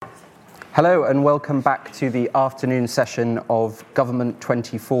Hello and welcome back to the afternoon session of Government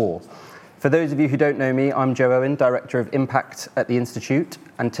 24. For those of you who don't know me, I'm Joe Owen, Director of Impact at the Institute,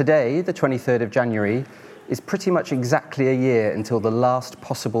 and today, the 23rd of January, is pretty much exactly a year until the last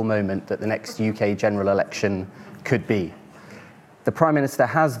possible moment that the next UK general election could be. The Prime Minister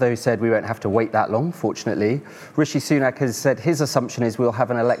has, though, said we won't have to wait that long, fortunately. Rishi Sunak has said his assumption is we'll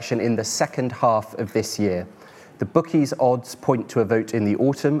have an election in the second half of this year. The bookies' odds point to a vote in the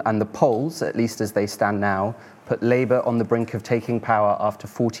autumn, and the polls, at least as they stand now, put Labour on the brink of taking power after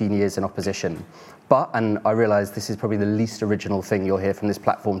 14 years in opposition. But, and I realise this is probably the least original thing you'll hear from this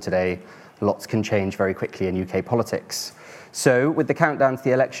platform today, lots can change very quickly in UK politics. So, with the countdown to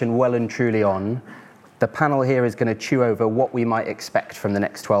the election well and truly on, the panel here is going to chew over what we might expect from the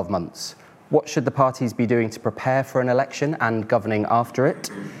next 12 months. What should the parties be doing to prepare for an election and governing after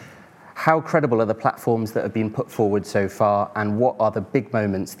it? How credible are the platforms that have been put forward so far, and what are the big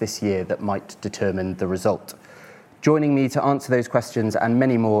moments this year that might determine the result? Joining me to answer those questions and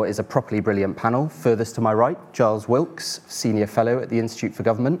many more is a properly brilliant panel. Furthest to my right, Giles Wilkes, Senior Fellow at the Institute for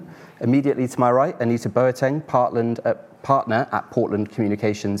Government. Immediately to my right, Anita Boateng, Partner at Portland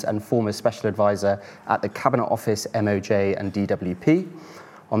Communications and former Special Advisor at the Cabinet Office, MOJ and DWP.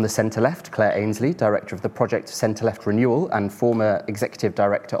 On the centre-left, Claire Ainsley, Director of the project Center-Left Renewal and former Executive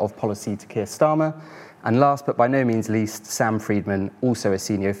Director of Policy to Keir Starmer. And last but by no means least, Sam Freedman, also a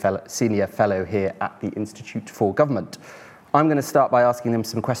Senior Fellow here at the Institute for Government. I'm going to start by asking them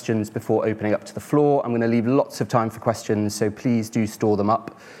some questions before opening up to the floor. I'm going to leave lots of time for questions, so please do store them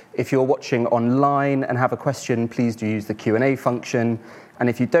up. If you're watching online and have a question, please do use the Q&A function. And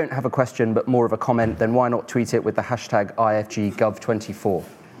if you don't have a question but more of a comment, then why not tweet it with the hashtag IFGGov24.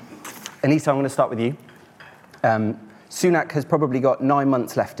 Anita, I'm going to start with you. Sunak has probably got 9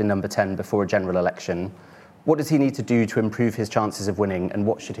 months left in number 10 before a general election. What does he need to do to improve his chances of winning, and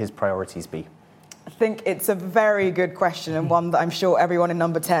what should his priorities be? I think it's a very good question, and one that I'm sure everyone in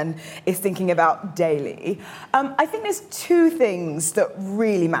number 10 is thinking about daily. I think there's two things that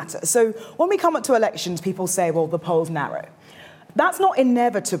really matter. So when we come up to elections, people say, well, the polls narrow. That's not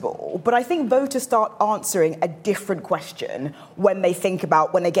inevitable, but I think voters start answering a different question when they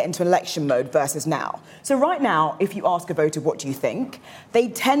get into election mode versus now. So right now, if you ask a voter, what do you think? They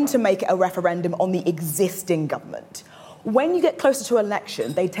tend to make it a referendum on the existing government. When you get closer to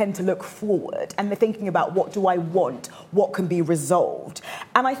election, they tend to look forward and they're thinking about what do I want, what can be resolved.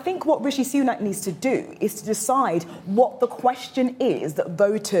 And I think what Rishi Sunak needs to do is to decide what the question is that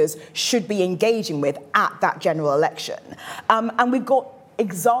voters should be engaging with at that general election. And we've got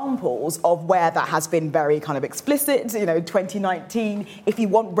examples of where that has been very kind of explicit. 2019, if you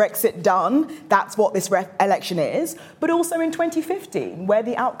want Brexit done, that's what this election is. But also in 2015, where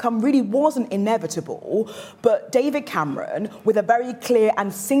the outcome really wasn't inevitable, but David Cameron, with a very clear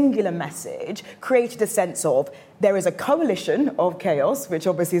and singular message, created a sense of there is a coalition of chaos, which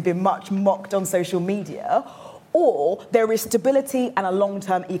obviously has been much mocked on social media, or there is stability and a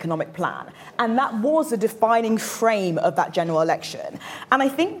long-term economic plan. And that was the defining frame of that general election. And I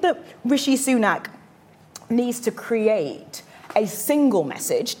think that Rishi Sunak needs to create a single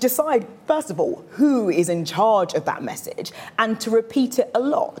message, decide, first of all, who is in charge of that message, and to repeat it a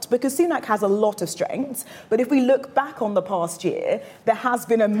lot, because Sunak has a lot of strengths. But if we look back on the past year, there has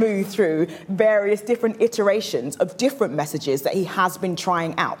been a move through various different iterations of different messages that he has been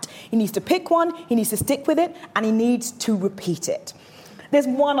trying out. He needs to pick one, he needs to stick with it, and he needs to repeat it. There's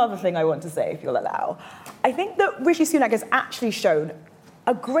one other thing I want to say, if you'll allow. I think that Rishi Sunak has actually shown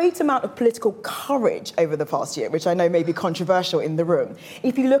a great amount of political courage over the past year, which I know may be controversial in the room.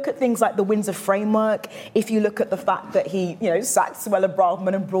 If you look at things like the Windsor Framework, if you look at the fact that he, sacked Suella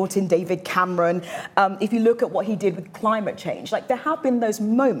Braverman and brought in David Cameron, if you look at what he did with climate change, there have been those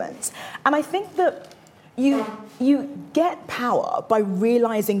moments. And I think that you get power by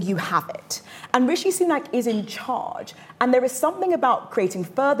realising you have it. And Rishi Sunak is in charge. And there is something about creating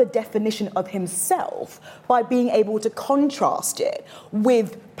further definition of himself by being able to contrast it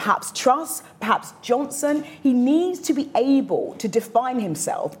with perhaps Truss, perhaps Johnson. He needs to be able to define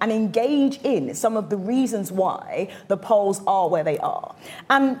himself and engage in some of the reasons why the polls are where they are.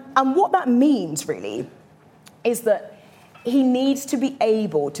 And what that means, really, is that he needs to be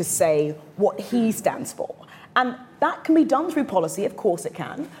able to say what he stands for. And that can be done through policy, of course it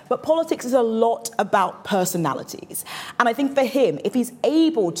can, but politics is a lot about personalities. And I think for him, if he's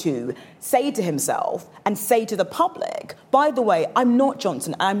able to say to himself and say to the public, by the way, I'm not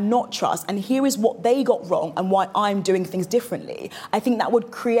Johnson, I'm not Truss, and here is what they got wrong and why I'm doing things differently, I think that would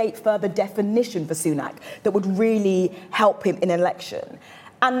create further definition for Sunak that would really help him in an election.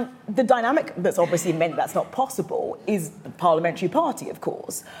 And the dynamic that's obviously meant that's not possible is the parliamentary party, of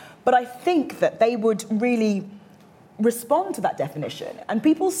course. But I think that they would really respond to that definition. And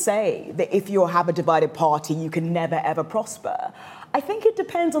people say that if you have a divided party, you can never, ever prosper. I think it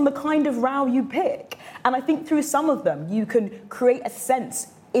depends on the kind of row you pick. And I think through some of them, you can create a sense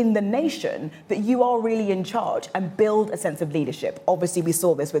in the nation that you are really in charge and build a sense of leadership. Obviously, we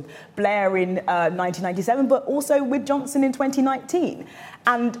saw this with Blair in 1997, but also with Johnson in 2019.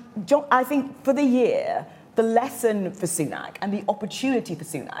 And I think for the year, the lesson for Sunak and the opportunity for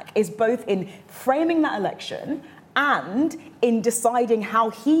Sunak is both in framing that election and in deciding how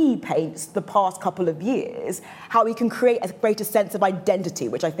he paints the past couple of years, how he can create a greater sense of identity,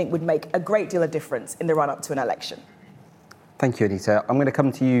 which I think would make a great deal of difference in the run-up to an election. Thank you, Anita. I'm going to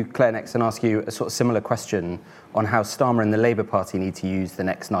come to you, Claire, next and ask you a sort of similar question on how Starmer and the Labour Party need to use the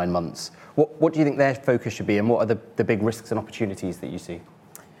next 9 months. What do you think their focus should be, and what are the big risks and opportunities that you see?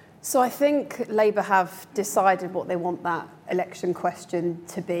 So I think Labour have decided what they want that election question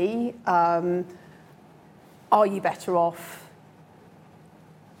to be. Are you better off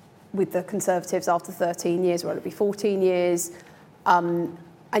with the Conservatives after 13 years, or will it be 14 years?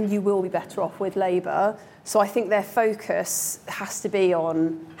 And you will be better off with Labour. So I think their focus has to be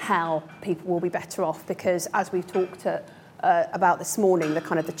on how people will be better off, because as we've talked about this morning,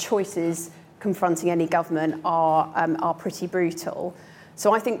 the choices confronting any government are pretty brutal.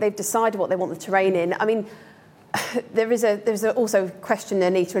 So I think they've decided what they want the terrain in. I mean, there's also a question,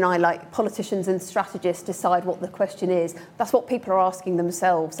 Anita and I, like politicians and strategists decide what the question is. That's what people are asking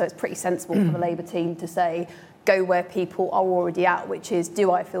themselves. So it's pretty sensible for the Labour team to say, go where people are already at, which is,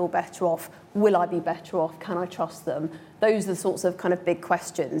 do I feel better off? Will I be better off? Can I trust them? Those are the sorts of big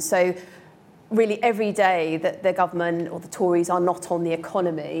questions. So really every day that the government or the Tories are not on the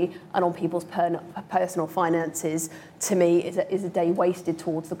economy and on people's personal finances, to me, is a day wasted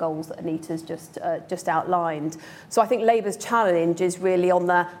towards the goals that Anita's just outlined. So I think Labour's challenge is really on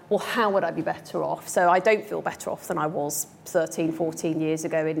how would I be better off? So I don't feel better off than I was 13, 14 years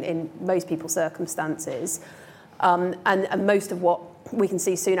ago in most people's circumstances. And most of what we can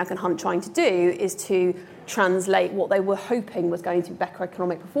see Sunak and Hunt trying to do is to translate what they were hoping was going to be better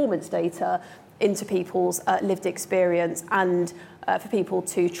economic performance data into people's lived experience, and for people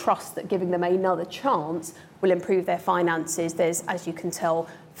to trust that giving them another chance will improve their finances. There's, as you can tell,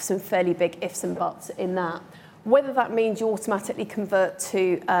 some fairly big ifs and buts in that. Whether that means you automatically convert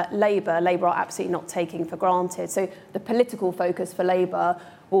to Labour are absolutely not taking for granted. So the political focus for Labour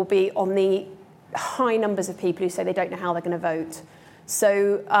will be on the high numbers of people who say they don't know how they're going to vote.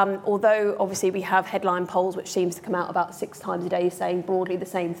 So although obviously we have headline polls which seems to come out about 6 times a day saying broadly the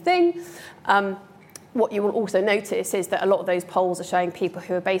same thing, what you will also notice is that a lot of those polls are showing people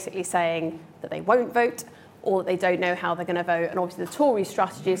who are basically saying that they won't vote or that they don't know how they're going to vote. And obviously the Tory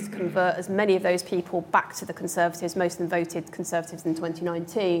strategy is to convert as many of those people back to the Conservatives. Most of them voted Conservatives in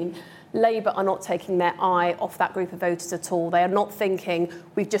 2019. Labour are not taking their eye off that group of voters at all. They are not thinking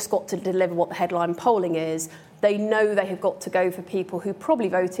we've just got to deliver what the headline polling is. They know they have got to go for people who probably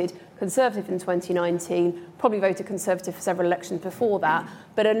voted Conservative in 2019, probably voted Conservative for several elections before that,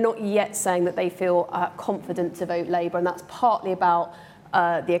 but are not yet saying that they feel confident to vote Labour. And that's partly about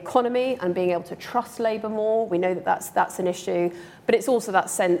the economy and being able to trust Labour more. We know that that's an issue. But it's also that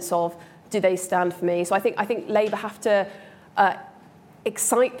sense of, do they stand for me? So I think Labour have to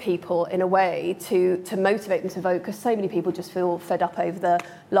excite people in a way to motivate them to vote, because so many people just feel fed up over the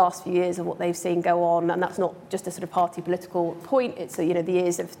last few years of what they've seen go on, and that's not just a sort of party political point, it's the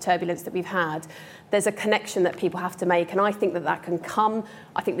years of turbulence that we've had. There's a connection that people have to make, and I think that can come.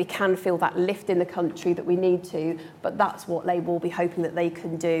 I think we can feel that lift in the country that we need to, but that's what Labour will be hoping that they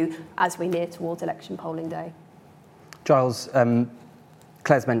can do as we near towards election polling day. Giles,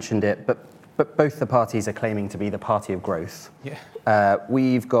 Claire's mentioned it, but both the parties are claiming to be the party of growth. Yeah.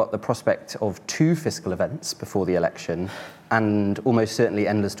 We've got the prospect of 2 fiscal events before the election and almost certainly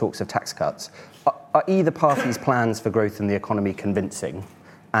endless talks of tax cuts. Are either party's plans for growth in the economy convincing?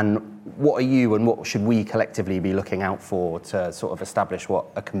 And what are you and what should we collectively be looking out for to sort of establish what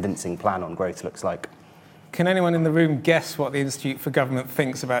a convincing plan on growth looks like? Can anyone in the room guess what the Institute for Government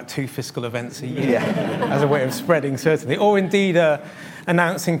thinks about 2 fiscal events a year as a way of spreading certainty? Or indeed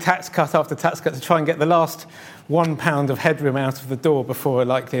announcing tax cut after tax cut to try and get the last £1 of headroom out of the door before a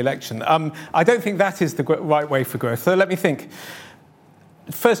likely election. I don't think that is the right way for growth. So let me think.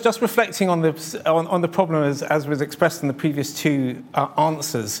 First, just reflecting on the problem as was expressed in the previous 2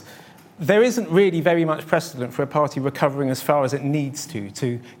 answers. there isn't really very much precedent for a party recovering as far as it needs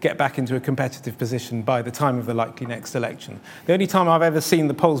to get back into a competitive position by the time of the likely next election. The only time I've ever seen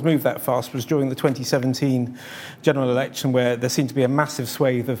the polls move that fast was during the 2017 general election, where there seemed to be a massive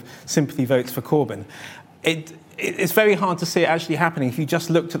swathe of sympathy votes for Corbyn. It's very hard to see it actually happening. If you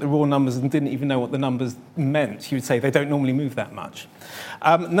just looked at the raw numbers and didn't even know what the numbers meant, you would say they don't normally move that much.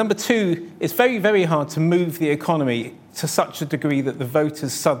 Number two, it's very, very hard to move the economy to such a degree that the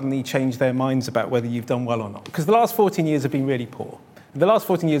voters suddenly change their minds about whether you've done well or not. Because the last 14 years have been really poor. The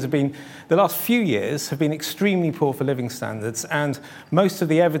last few years have been extremely poor for living standards, and most of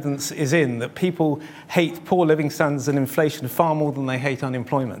the evidence is in that people hate poor living standards and inflation far more than they hate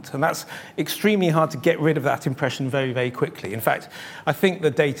unemployment. And that's extremely hard to get rid of that impression very, very quickly. In fact, I think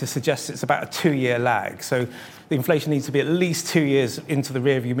the data suggests it's about a 2-year lag. So the inflation needs to be at least 2 years into the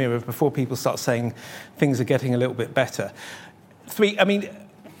rearview mirror before people start saying things are getting a little bit better. Three, I mean,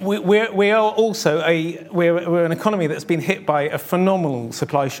 we're also we're an economy that's been hit by a phenomenal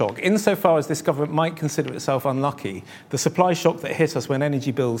supply shock. Insofar as this government might consider itself unlucky, the supply shock that hit us when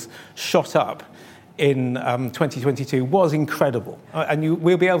energy bills shot up in 2022 was incredible. And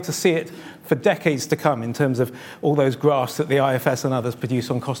we'll be able to see it for decades to come in terms of all those graphs that the IFS and others produce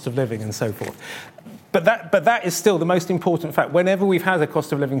on cost of living and so forth. But that is still the most important fact. Whenever we've had a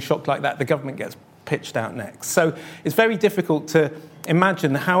cost of living shock like that, the government gets pitched out next. So it's very difficult to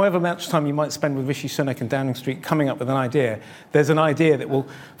imagine, however much time you might spend with Rishi Sunak and Downing Street coming up with an idea, there's an idea that will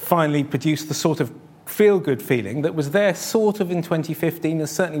finally produce the sort of feel-good feeling that was there sort of in 2015 and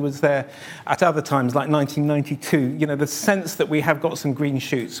certainly was there at other times like 1992. You know, the sense that we have got some green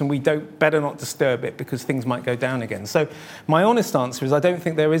shoots and we better not disturb it because things might go down again. So my honest answer is I don't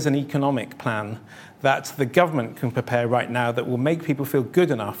think there is an economic plan that the government can prepare right now that will make people feel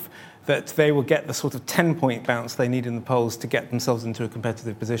good enough that they will get the sort of 10-point bounce they need in the polls to get themselves into a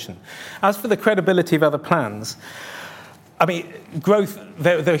competitive position. As for the credibility of other plans, I mean, growth,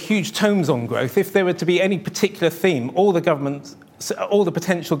 there are huge tomes on growth. If there were to be any particular theme, all the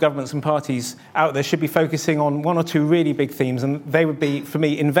potential governments and parties out there should be focusing on one or two really big themes, and they would be, for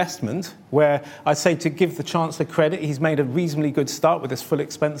me, investment, where I'd say to give the Chancellor credit, he's made a reasonably good start with this full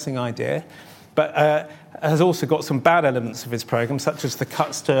expensing idea, but has also got some bad elements of his programme, such as the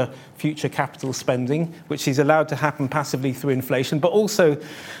cuts to future capital spending, which he's allowed to happen passively through inflation, but also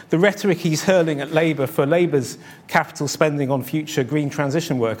the rhetoric he's hurling at Labour for Labour's capital spending on future green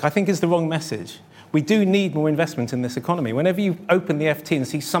transition work, I think is the wrong message. We do need more investment in this economy. Whenever you open the FT and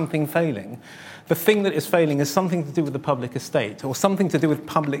see something failing, the thing that is failing is something to do with the public estate or something to do with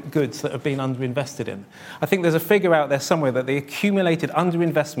public goods that have been underinvested in. I think there's a figure out there somewhere that the accumulated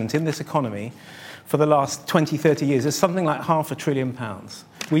underinvestment in this economy for the last 20, 30 years is something like £500 billion.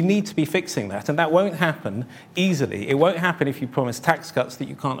 We need to be fixing that, and that won't happen easily. It won't happen if you promise tax cuts that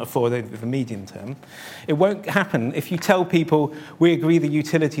you can't afford over the medium term. It won't happen if you tell people we agree the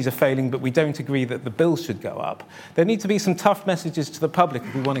utilities are failing, but we don't agree that the bills should go up. There need to be some tough messages to the public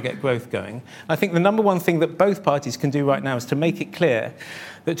if we want to get growth going. I think the number one thing that both parties can do right now is to make it clear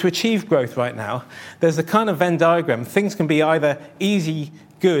that to achieve growth right now, there's a kind of Venn diagram. Things can be either easy,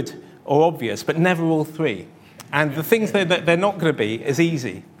 good, or obvious, but never all three. And the things that they're not going to be is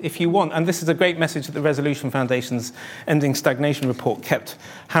easy. If you want, and this is a great message that the Resolution Foundation's Ending Stagnation report kept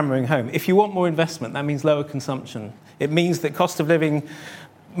hammering home. If you want more investment, that means lower consumption. It means that cost of living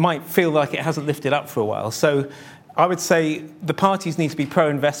might feel like it hasn't lifted up for a while. So I would say the parties need to be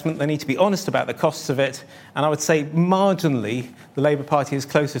pro-investment. They need to be honest about the costs of it. And I would say marginally, the Labour Party is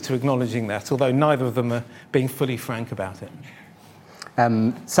closer to acknowledging that, although neither of them are being fully frank about it.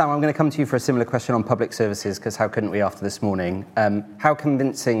 Sam, I'm going to come to you for a similar question on public services, because how couldn't we after this morning? How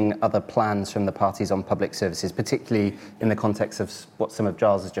convincing are the plans from the parties on public services, particularly in the context of what some of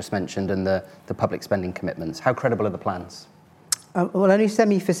Giles has just mentioned and the public spending commitments? How credible are the plans? Well, only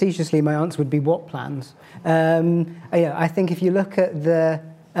semi-facetiously, my answer would be what plans? I think if you look at the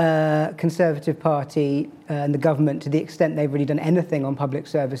Conservative Party and the government, to the extent they've really done anything on public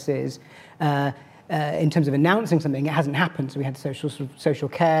services, in terms of announcing something, it hasn't happened. So we had the social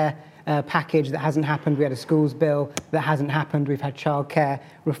care package that hasn't happened. We had a schools bill that hasn't happened. We've had childcare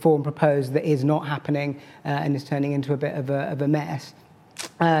reform proposed that is not happening and is turning into a bit of a mess.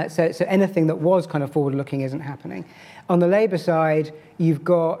 So anything that was kind of forward-looking isn't happening. On the Labour side, you've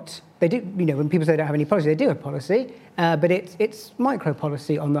got, they do, when people say they don't have any policy, they do have policy, but it's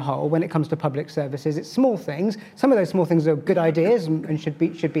micro-policy on the whole when it comes to public services. It's small things. Some of those small things are good ideas and should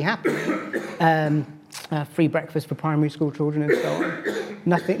be happening. Free breakfast for primary school children and so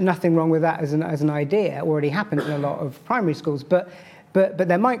on. Nothing wrong with that as an idea. It already happens in a lot of primary schools, but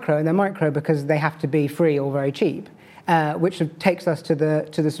they're micro, and they're micro because they have to be free or very cheap. which sort of takes us to the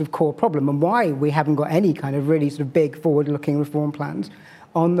sort of core problem and why we haven't got any kind of really sort of big forward-looking reform plans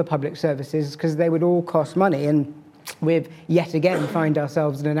on the public services, because they would all cost money. And we've yet again find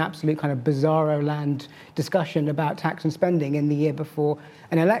ourselves in an absolute kind of bizarro land discussion about tax and spending in the year before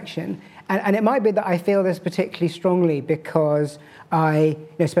an election. And it might be that I feel this particularly strongly because I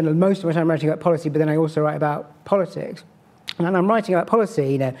spend most of my time writing about policy, but then I also write about politics. And when I'm writing about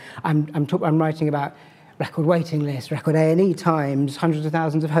policy, I'm writing about record waiting lists, record A&E times, hundreds of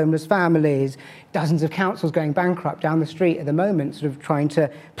thousands of homeless families, dozens of councils going bankrupt down the street at the moment, sort of trying to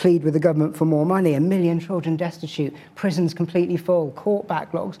plead with the government for more money, 1 million children destitute, prisons completely full, court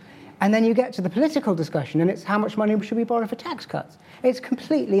backlogs. And then you get to the political discussion and it's how much money should we borrow for tax cuts? It's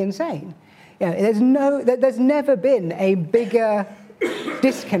completely insane. There's never been a bigger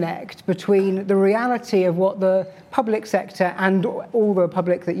disconnect between the reality of what the public sector and all the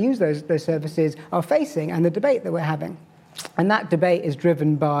public that use those services are facing and the debate that we're having. And that debate is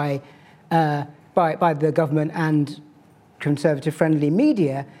driven by the government and conservative-friendly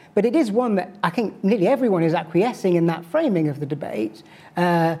media, but it is one that I think nearly everyone is acquiescing in that framing of the debate.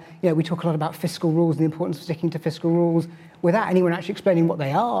 We talk a lot about fiscal rules and the importance of sticking to fiscal rules without anyone actually explaining what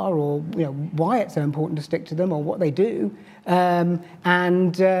they are or why it's so important to stick to them or what they do, and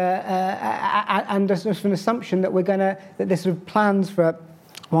there's sort of an assumption that that this sort of plans for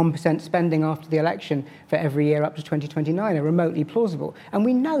 1% spending after the election for every year up to 2029 are remotely plausible. And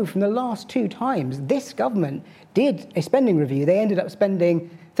we know from the last 2 times this government did a spending review. They ended up spending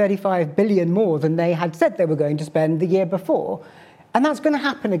 35 billion more than they had said they were going to spend the year before. And that's going to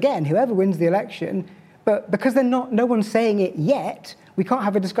happen again, whoever wins the election. But because no one's saying it yet, we can't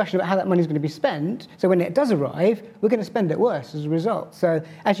have a discussion about how that money's going to be spent. So when it does arrive, we're going to spend it worse as a result. So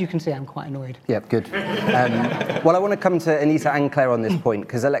as you can see, I'm quite annoyed. Yep, good. Well, I want to come to Anita and Claire on this point,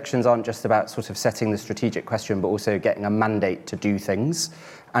 because elections aren't just about sort of setting the strategic question, but also getting a mandate to do things.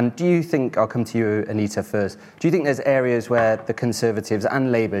 And do you think, I'll come to you, Anita, first, do you think there's areas where the Conservatives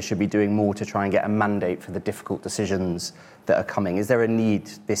and Labour should be doing more to try and get a mandate for the difficult decisions that are coming? Is there a need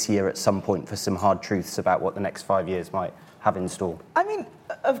this year at some point for some hard truths about what the next 5 years might have in store? I mean,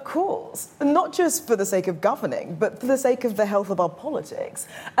 of course, not just for the sake of governing, but for the sake of the health of our politics.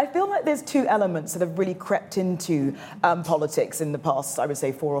 I feel like there's 2 elements that have really crept into politics in the past, I would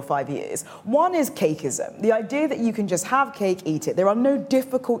say, 4 or 5 years. One is cakeism, the idea that you can just have cake, eat it. There are no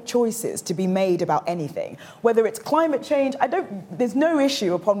difficult choices to be made about anything. Whether it's climate change, there's no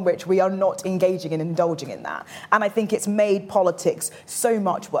issue upon which we are not engaging and indulging in that. And I think it's made politics so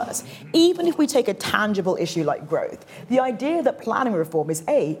much worse. Even if we take a tangible issue like growth, the idea that planning reform is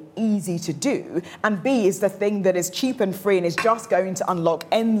A, easy to do, and B, is the thing that is cheap and free and is just going to unlock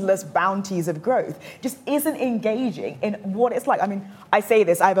endless bounties of growth, just isn't engaging in what it's like. I mean, I say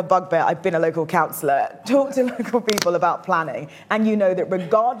this, I have a bugbear, I've been a local councillor, talk to local people about planning, and you know that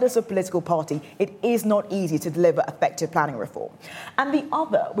regardless of political party, it is not easy to deliver effective planning reform. And the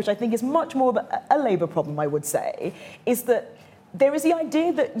other, which I think is much more of a Labour problem, I would say, is that there is the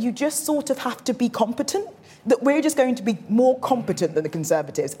idea that you just sort of have to be competent, that we're just going to be more competent than the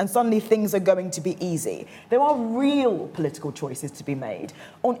Conservatives and suddenly things are going to be easy. There are real political choices to be made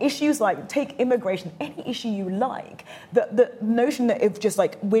on issues like, take immigration, any issue you like. The notion that if just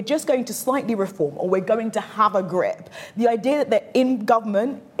like, we're just going to slightly reform or we're going to have a grip. The idea that they're in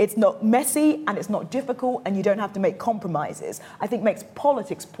government, it's not messy and it's not difficult and you don't have to make compromises, I think makes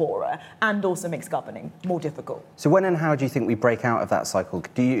politics poorer and also makes governing more difficult. So when and how do you think we break out of that cycle?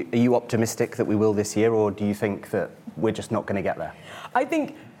 Are you optimistic that we will this year, or do you think that we're just not going to get there? I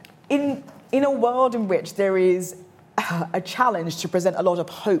think in a world in which there is a challenge to present a lot of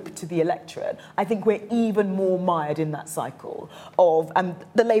hope to the electorate, I think we're even more mired in that cycle of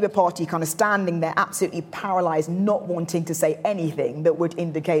the Labour Party kind of standing there absolutely paralysed, not wanting to say anything that would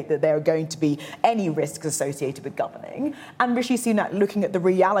indicate that there are going to be any risks associated with governing, and Rishi Sunak looking at the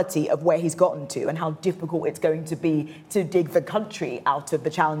reality of where he's gotten to and how difficult it's going to be to dig the country out of the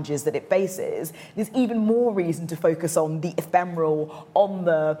challenges that it faces. There's even more reason to focus on the ephemeral, on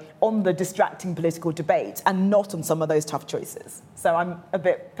the distracting political debate, and not on some of those tough choices. So I'm a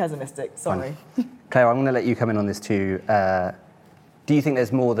bit pessimistic, sorry. Claire, I'm going to let you come in on this too. Do you think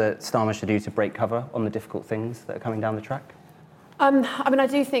there's more that Starmer should do to break cover on the difficult things that are coming down the track? I mean, I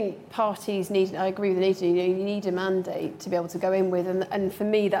do think parties need, I agree with Anita, you need a mandate to be able to go in with, and for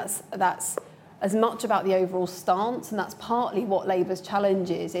me that's as much about the overall stance, and that's partly what Labour's challenge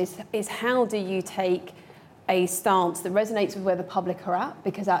is how do you take a stance that resonates with where the public are at,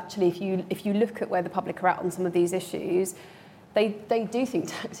 because actually if you look at where the public are at on some of these issues, They do think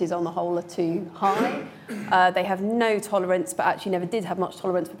taxes on the whole are too high. They have no tolerance, but actually never did have much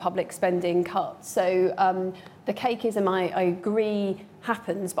tolerance for public spending cuts. So the cakeism, I agree,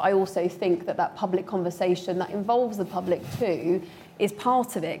 happens, but I also think that public conversation that involves the public too is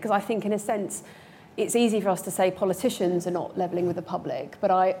part of it, because I think in a sense it's easy for us to say politicians are not levelling with the public,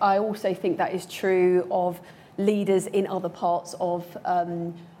 but I also think that is true of leaders in other parts of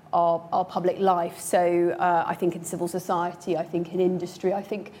our public life. So I think in civil society, I think in industry,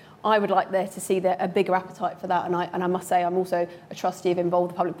 I would like there to see a bigger appetite for that. And I must say, I'm also a trustee of Involve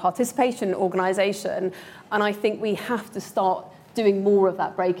the Public Participation organisation. And I think we have to start doing more of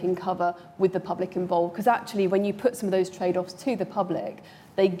that breaking cover with the public involved. Because actually, when you put some of those trade-offs to the public,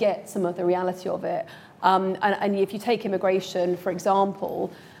 they get some of the reality of it. And if you take immigration, for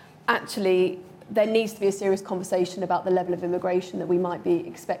example, actually, there needs to be a serious conversation about the level of immigration that we might be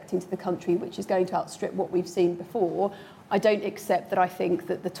expecting to the country, which is going to outstrip what we've seen before. I don't accept that I think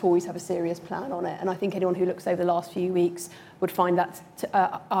that the Tories have a serious plan on it. And I think anyone who looks over the last few weeks would find that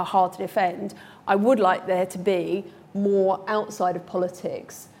hard to defend. I would like there to be more outside of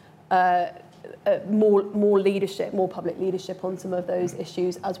politics, more leadership, more public leadership on some of those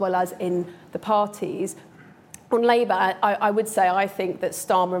issues, as well as in the parties. On Labour, I would say I think that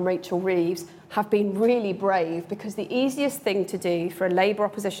Starmer and Rachel Reeves have been really brave, because the easiest thing to do for a Labour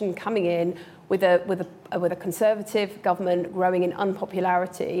opposition coming in with a Conservative government growing in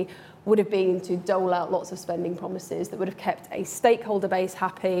unpopularity would have been to dole out lots of spending promises that would have kept a stakeholder base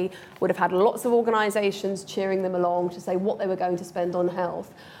happy, would have had lots of organisations cheering them along to say what they were going to spend on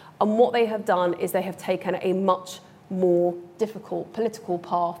health. And what they have done is they have taken a much more difficult political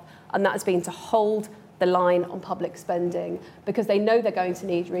path, and that has been to hold the line on public spending, because they know they're going to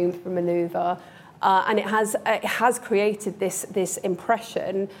need room for manoeuvre, and it has created this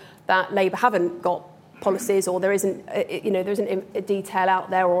impression that Labour haven't got policies, or there isn't a detail out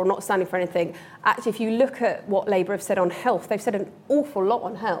there, or not standing for anything. Actually, if you look at what Labour have said on health, they've said an awful lot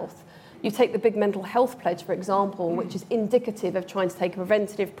on health. You take the big mental health pledge, for example, which is indicative of trying to take a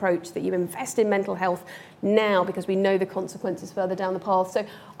preventative approach, that you invest in mental health now because we know the consequences further down the path. So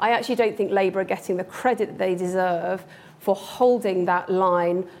I actually don't think Labour are getting the credit that they deserve for holding that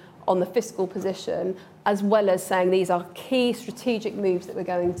line on the fiscal position, as well as saying these are key strategic moves that we're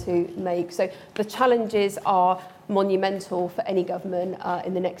going to make. So the challenges are monumental for any government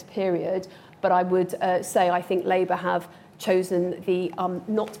in the next period, but I would say I think Labour have chosen the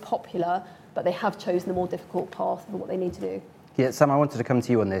not popular, but they have chosen the more difficult path of what they need to do. Yeah, Sam, I wanted to come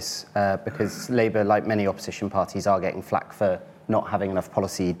to you on this because Labour, like many opposition parties, are getting flack for not having enough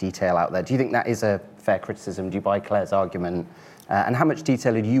policy detail out there. Do you think that is a fair criticism? Do you buy Claire's argument? And how much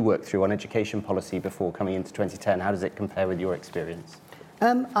detail did you work through on education policy before coming into 2010? How does it compare with your experience?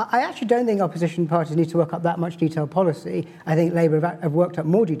 I actually don't think opposition parties need to work up that much detailed policy. I think Labour have worked up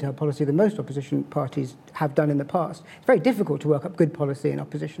more detailed policy than most opposition parties have done in the past. It's very difficult to work up good policy in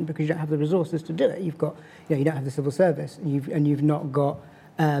opposition because you don't have the resources to do it. You've got, you don't have the civil service, and you've not got,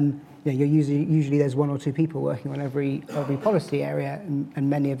 usually there's one or two people working on every policy area, and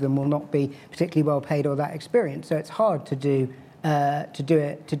many of them will not be particularly well paid or that experienced. So it's hard to do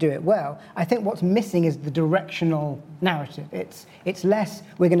it well. I think what's missing is the directional narrative. It's less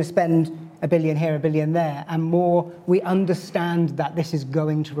we're going to spend $1 billion here, $1 billion there, and more we understand that this is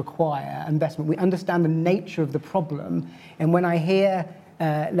going to require investment. We understand the nature of the problem, and when I hear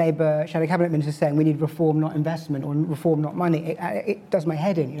Labour Shadow Cabinet Minister saying we need reform, not investment, or reform, not money, it does my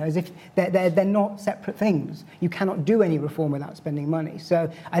head in, as if they're not separate things. You cannot do any reform without spending money.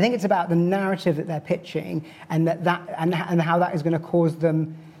 So I think it's about the narrative that they're pitching, and and how that is going to cause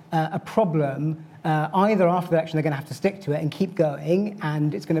them a problem. Either after the election they're going to have to stick to it and keep going,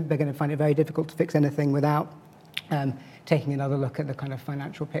 and they're going to find it very difficult to fix anything without taking another look at the kind of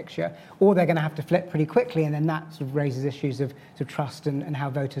financial picture, or they're going to have to flip pretty quickly, and then that sort of raises issues of trust and how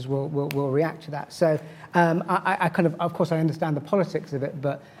voters will react to that. So I of course I understand the politics of it,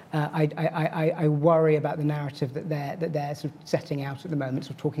 but I worry about the narrative that they're sort of setting out at the moment,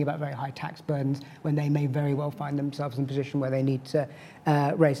 sort of talking about very high tax burdens when they may very well find themselves in a position where they need to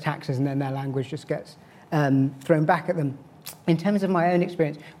raise taxes, and then their language just gets thrown back at them. In terms of my own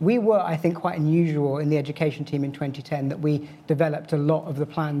experience, we were, I think, quite unusual in the education team in 2010 that we developed a lot of the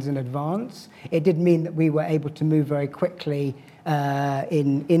plans in advance. It did mean that we were able to move very quickly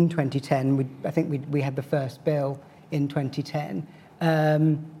in 2010. I think we had the first bill in 2010.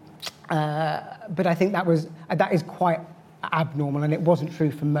 But I think that is quite abnormal, and it wasn't true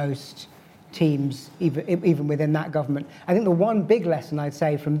for most teams, even within that government. I think the one big lesson I'd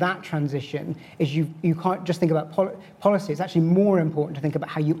say from that transition is you can't just think about policy. It's actually more important to think about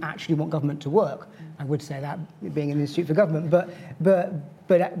how you actually want government to work. I would say that, being an Institute for Government, but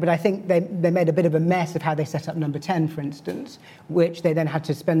I think they made a bit of a mess of how they set up number 10, for instance, which they then had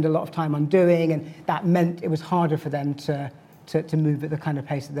to spend a lot of time on doing, and that meant it was harder for them to move at the kind of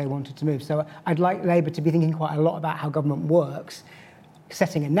pace that they wanted to move. So I'd like Labour to be thinking quite a lot about how government works,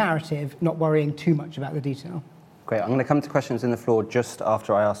 setting a narrative, not worrying too much about the detail. Great. I'm going to come to questions in the floor just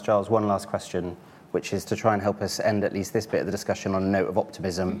after I ask Giles one last question, which is to try and help us end at least this bit of the discussion on a note of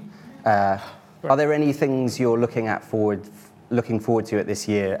optimism. Are there any things you're looking forward to at this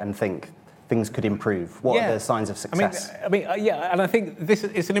year and think things could improve? What are the signs of success? And I think this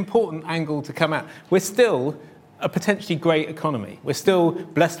is an important angle to come at. We're still a potentially great economy. We're still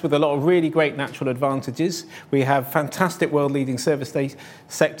blessed with a lot of really great natural advantages. We have fantastic world-leading service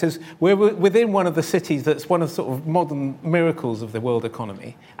sectors. We're within one of the cities that's one of the sort of modern miracles of the world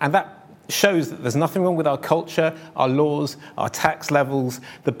economy. And that shows that there's nothing wrong with our culture, our laws, our tax levels,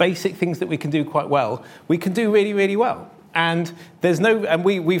 the basic things that we can do quite well. We can do really, really well. And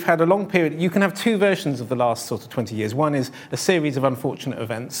we've had a long period. You can have two versions of the last sort of 20 years. One is a series of unfortunate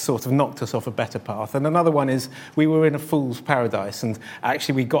events sort of knocked us off a better path. And another one is we were in a fool's paradise and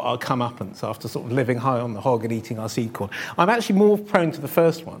actually we got our comeuppance after sort of living high on the hog and eating our seed corn. I'm actually more prone to the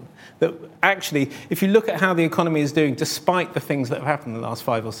first one. That actually, if you look at how the economy is doing, despite the things that have happened in the last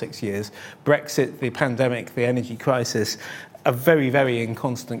 5 or 6 years, Brexit, the pandemic, the energy crisis, a very, very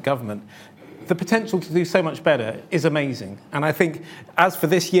inconstant government, the potential to do so much better is amazing. And I think, as for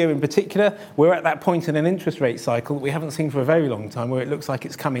this year in particular, we're at that point in an interest rate cycle that we haven't seen for a very long time, where it looks like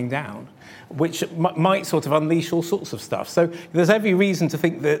it's coming down, which might sort of unleash all sorts of stuff. So there's every reason to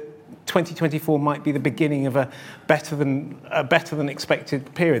think that 2024 might be the beginning of a better than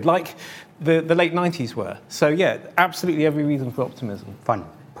expected period, like the late 90s were. So yeah, absolutely every reason for optimism. Fun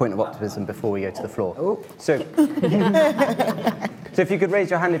point of optimism before we go to the floor. So if you could raise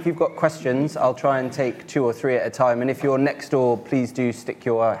your hand if you've got questions, I'll try and take 2 or 3 at a time. And if you're next door, please do stick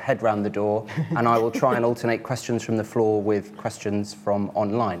your head round the door, and I will try and alternate questions from the floor with questions from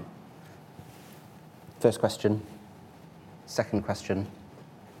online. First question. Second question.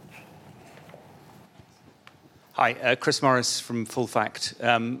 Hi, Chris Morris from Full Fact.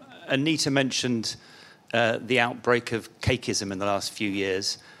 Anita mentioned the outbreak of cakeism in the last few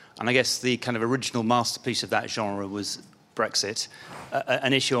years, and I guess the kind of original masterpiece of that genre was Brexit,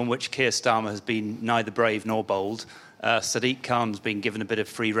 an issue on which Keir Starmer has been neither brave nor bold. Sadiq Khan's been given a bit of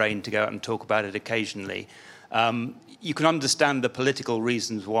free rein to go out and talk about it occasionally. You can understand the political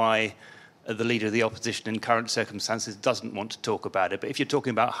reasons why the leader of the opposition in current circumstances doesn't want to talk about it, but if you're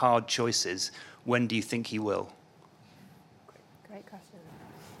talking about hard choices, when do you think he will? Great question.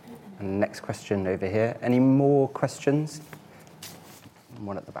 And next question over here. Any more questions?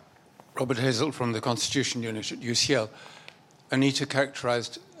 One at the back. Robert Hazel from the Constitution Unit at UCL. Anita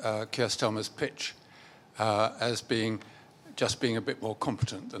characterised Keir Starmer's pitch as being a bit more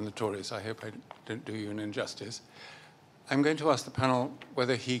competent than the Tories. I hope I don't do you an injustice. I'm going to ask the panel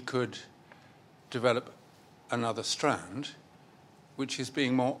whether he could develop another strand, which is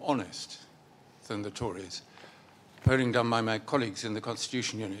being more honest than the Tories. Polling done by my colleagues in the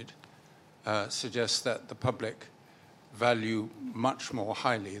Constitution Unit suggests that the public value much more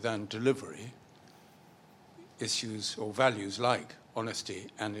highly than delivery issues or values like honesty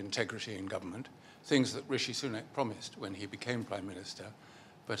and integrity in government, things that Rishi Sunak promised when he became Prime Minister,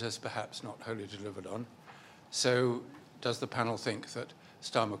 but has perhaps not wholly delivered on. So does the panel think that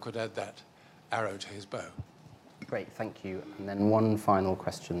Starmer could add that arrow to his bow? Great, thank you. And then one final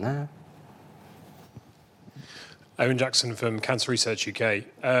question there. Owen Jackson from Cancer Research UK.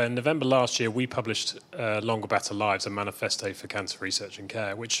 In November last year, we published Longer Better Lives, a manifesto for cancer research and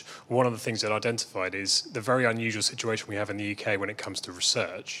care, which one of the things it identified is the very unusual situation we have in the UK when it comes to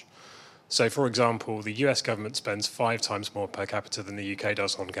research. So, for example, the US government spends 5 times more per capita than the UK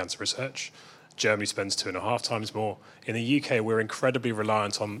does on cancer research. Germany spends 2.5 times more. In the UK, we're incredibly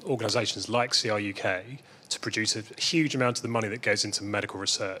reliant on organisations like CRUK to produce a huge amount of the money that goes into medical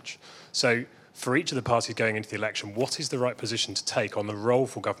research. So, for each of the parties going into the election, what is the right position to take on the role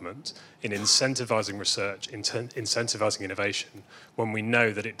for government in incentivising research, incentivising innovation, when we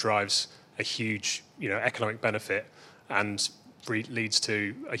know that it drives a huge, economic benefit and leads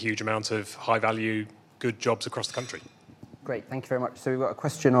to a huge amount of high-value, good jobs across the country? Great, thank you very much. So we've got a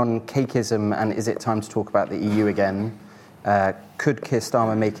question on cakeism and is it time to talk about the EU again? Could Keir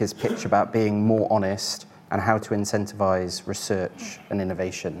Starmer make his pitch about being more honest and how to incentivise research and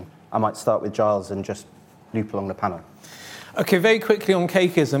innovation? I might start with Giles and just loop along the panel. Okay, very quickly on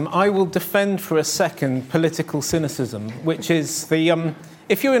cakeism, I will defend for a second political cynicism, which is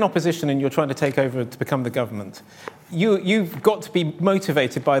if you're in opposition and you're trying to take over to become the government, you've got to be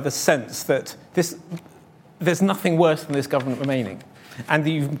motivated by the sense that there's nothing worse than this government remaining. And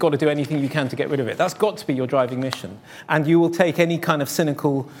you've got to do anything you can to get rid of it. That's got to be your driving mission. And you will take any kind of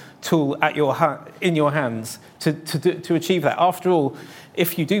cynical tool in your hands to achieve that. After all,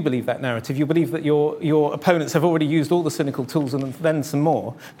 if you do believe that narrative, you believe that your opponents have already used all the cynical tools and then some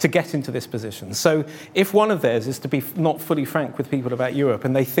more to get into this position. So if one of theirs is to be not fully frank with people about Europe,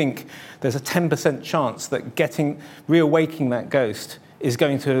 and they think there's a 10% chance that reawaking that ghost is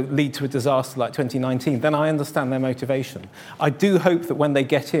going to lead to a disaster like 2019, then I understand their motivation. I do hope that when they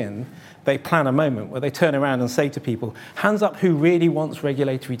get in, they plan a moment where they turn around and say to people, hands up who really wants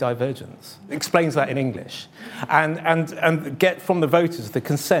regulatory divergence. Explains that in English. And get from the voters the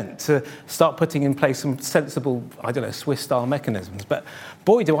consent to start putting in place some sensible, Swiss-style mechanisms. But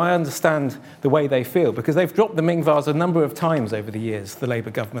boy, do I understand the way they feel, because they've dropped the Ming vase a number of times over the years, the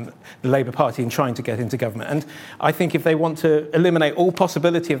Labour Party, in trying to get into government. And I think if they want to eliminate all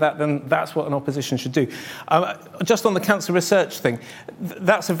possibility of that, then that's what an opposition should do. Just on the cancer research thing,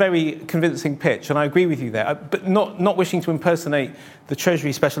 that's a very convincing pitch, and I agree with you there. But not wishing to impersonate the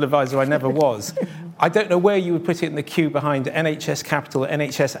Treasury Special Advisor, I never was. I don't know where you would put it in the queue behind NHS Capital,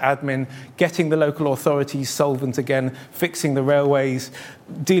 NHS Admin, getting the local authorities solvent again, fixing the railways,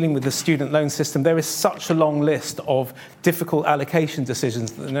 dealing with the student loan system. There is such a long list of difficult allocation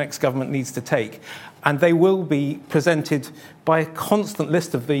decisions that the next government needs to take. And they will be presented by a constant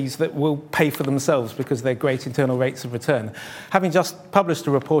list of these that will pay for themselves because of their great internal rates of return. Having just published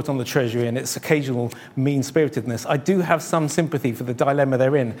a report on the Treasury and its occasional mean-spiritedness, I do have some sympathy for the dilemma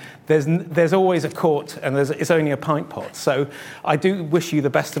they're in. There's always a court and it's only a pint pot. So I do wish you the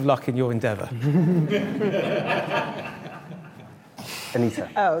best of luck in your endeavour.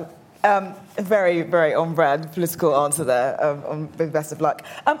 Anita. Very, very on-brand political answer there, on best of luck.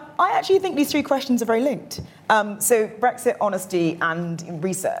 I actually think these three questions are very linked. So Brexit, honesty, and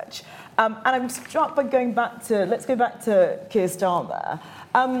research. And I'm struck by let's go back to Keir Starmer.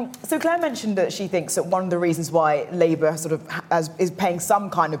 So Claire mentioned that she thinks that one of the reasons why Labour is paying some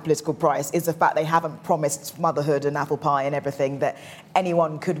kind of political price is the fact they haven't promised motherhood and apple pie and everything that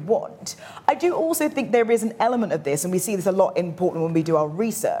anyone could want. I do also think there is an element of this, and we see this a lot important when we do our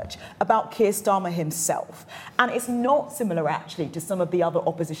research, about Keir Starmer himself. And it's not similar, actually, to some of the other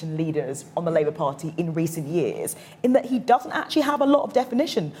opposition leaders on the Labour Party in recent years, in that he doesn't actually have a lot of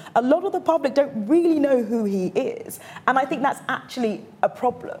definition. A lot of the public don't really know who he is. And I think that's actually a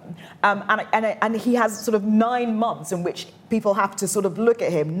problem. And he has sort of 9 months in which people have to sort of look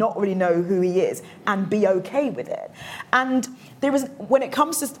at him, not really know who he is, and be okay with it. And when it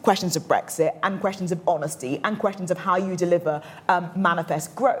comes to questions of Brexit and questions of honesty and questions of how you deliver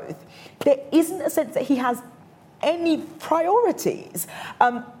manifest growth, there isn't a sense that he has any priorities.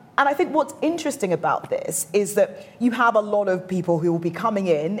 And I think what's interesting about this is that you have a lot of people who will be coming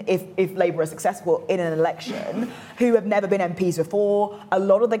in, if Labour are successful in an election, who have never been MPs before. A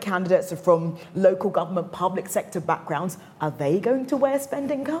lot of the candidates are from local government, public sector backgrounds. Are they going to wear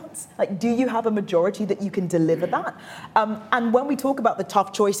spending cuts? Like, do you have a majority that you can deliver that? And when we talk about the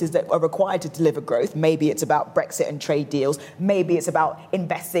tough choices that are required to deliver growth, maybe it's about Brexit and trade deals, maybe it's about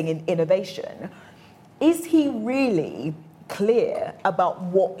investing in innovation. Is he really clear about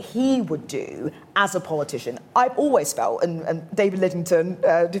what he would do as a politician? I've always felt, and David Lidington,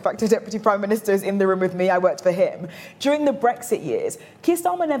 de facto Deputy Prime Minister, is in the room with me, I worked for him. During the Brexit years, Keir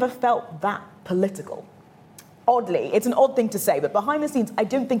Starmer never felt that political. Oddly, it's an odd thing to say, but behind the scenes, I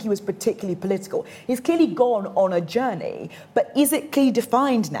don't think he was particularly political. He's clearly gone on a journey, but is it clearly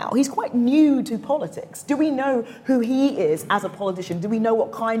defined now? He's quite new to politics. Do we know who he is as a politician? Do we know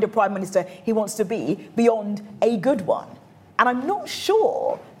what kind of Prime Minister he wants to be beyond a good one? And I'm not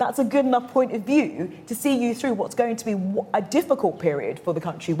sure that's a good enough point of view to see you through what's going to be a difficult period for the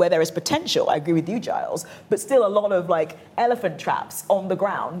country where there is potential, I agree with you, Giles, but still a lot of elephant traps on the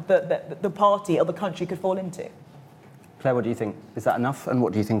ground that the party or the country could fall into. Claire, what do you think? Is that enough? And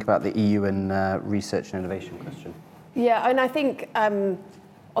what do you think about the EU and research and innovation question? Yeah, and I think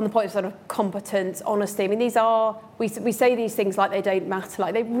on the point of sort of competence, honesty, I mean, we say these things like they don't matter,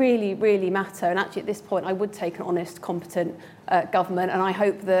 like they really, really matter. And actually at this point, I would take an honest, competent government. And I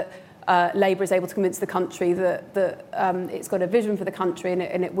hope that Labour is able to convince the country that it's got a vision for the country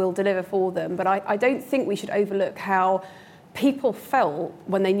and it will deliver for them. But I don't think we should overlook how people felt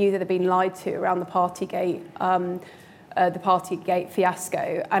when they knew that they'd been lied to around the Partygate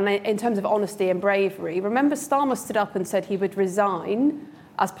fiasco. And in terms of honesty and bravery, remember Starmer stood up and said he would resign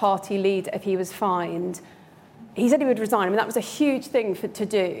as party leader if he was fined. He said he would resign. I mean, that was a huge thing to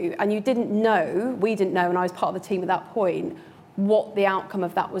do. And we didn't know, and I was part of the team at that point, what the outcome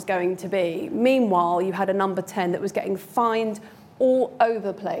of that was going to be. Meanwhile, you had a number 10 that was getting fined all over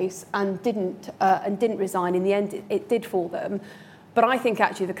the place and didn't resign. In the end, it did for them. But I think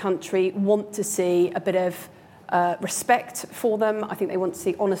actually the country want to see a bit of respect for them. I think they want to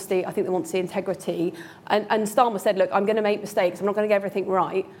see honesty. I think they want to see integrity. And Starmer said, look, I'm going to make mistakes. I'm not going to get everything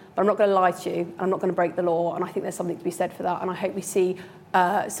right, but I'm not going to lie to you. And I'm not going to break the law. And I think there's something to be said for that. And I hope we see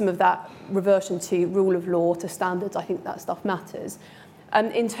some of that reversion to rule of law, to standards. I think that stuff matters.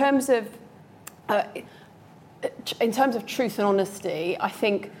 In terms of truth and honesty, I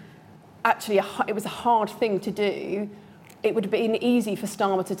think actually it was a hard thing to do. It would have been easy for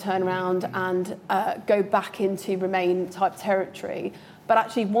Starmer to turn around and go back into Remain type territory. But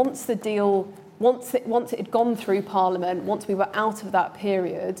actually, once the deal, once it had gone through Parliament, once we were out of that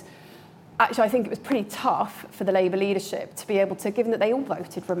period, actually I think it was pretty tough for the Labour leadership to be able to, given that they all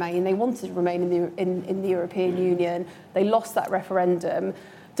voted Remain, they wanted to remain in the European Union, they lost that referendum,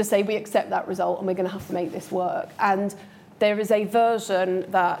 to say we accept that result and we're going to have to make this work. And there is a version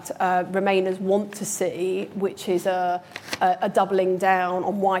that Remainers want to see, which is a doubling down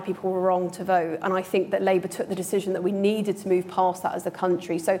on why people were wrong to vote. And I think that Labour took the decision that we needed to move past that as a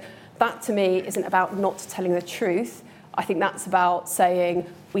country. So that, to me, isn't about not telling the truth. I think that's about saying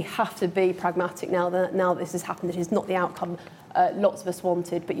we have to be pragmatic now that this has happened. It is not the outcome lots of us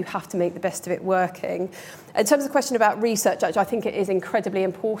wanted, but you have to make the best of it working. In terms of the question about research, actually, I think it is incredibly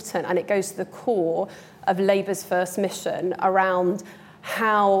important, and it goes to the core of Labour's first mission around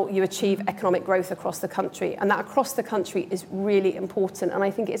how you achieve economic growth across the country. And that across the country is really important. And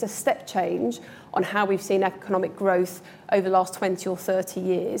I think it is a step change on how we've seen economic growth over the last 20 or 30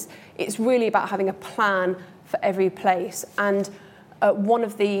 years. It's really about having a plan for every place. And one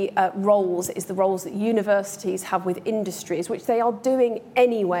of the roles is the roles that universities have with industries, which they are doing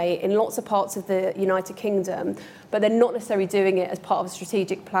anyway in lots of parts of the United Kingdom, but they're not necessarily doing it as part of a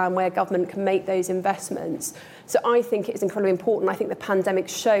strategic plan where government can make those investments. So I think it's incredibly important. I think the pandemic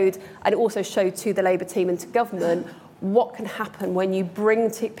showed, and it also showed to the Labour team and to government, what can happen when you bring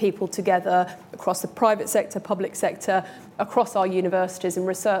people together across the private sector, public sector, across our universities and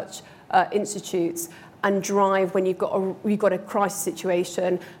research institutes, and drive when you've got a crisis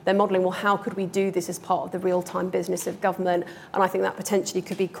situation. They're modelling, well, how could we do this as part of the real-time business of government? And I think that potentially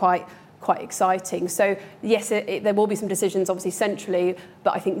could be quite exciting. So yes, there will be some decisions, obviously centrally,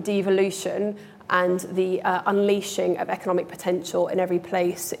 but I think devolution and the unleashing of economic potential in every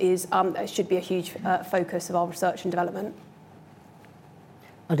place should be a huge focus of our research and development.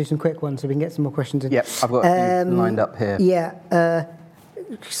 I'll do some quick ones so we can get some more questions in. Yep, I've got a few lined up here. Yeah.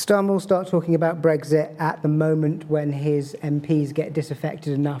 Starmer will start talking about Brexit at the moment when his MPs get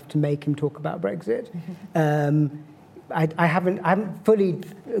disaffected enough to make him talk about Brexit. I haven't fully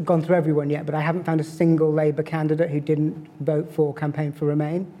gone through everyone yet, but I haven't found a single Labour candidate who didn't vote for Campaign for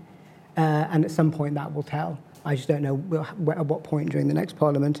Remain. And at some point that will tell. I just don't know at what point during the next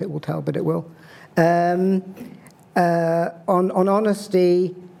Parliament it will tell, but it will. On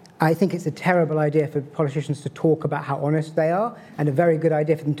honesty, I think it's a terrible idea for politicians to talk about how honest they are, and a very good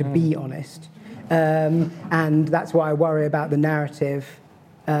idea for them to be honest. And that's why I worry about the narrative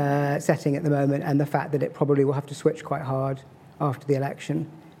setting at the moment, and the fact that it probably will have to switch quite hard after the election,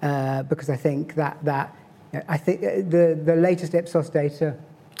 because I think that the latest Ipsos data,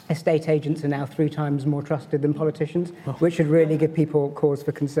 estate agents are now 3 times more trusted than politicians, which should really give people cause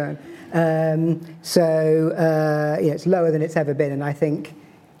for concern. It's lower than it's ever been, and I think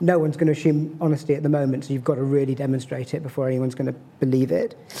no one's going to assume honesty at the moment, so you've got to really demonstrate it before anyone's going to believe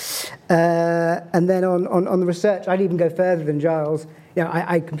it. And then on the research, I'd even go further than Giles.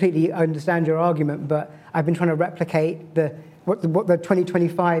 I completely understand your argument, but I've been trying to replicate what the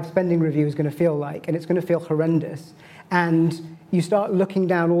 2025 spending review is going to feel like, and it's going to feel horrendous. And you start looking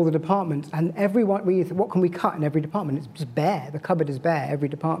down all the departments, and what can we cut in every department? It's just bare. The cupboard is bare, every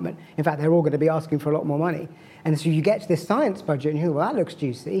department. In fact, they're all going to be asking for a lot more money. And so you get to this science budget, and you think, well, that looks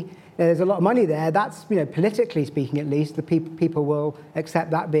juicy. There's a lot of money there. That's, politically speaking at least, the people will accept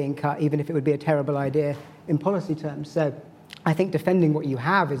that being cut, even if it would be a terrible idea in policy terms. So I think defending what you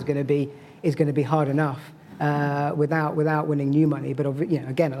have is going to be hard enough without winning new money. But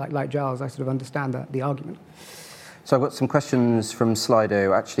again, like Giles, I sort of understand the argument. So I've got some questions from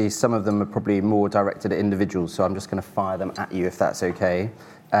Slido. Actually, some of them are probably more directed at individuals, so I'm just going to fire them at you if that's okay.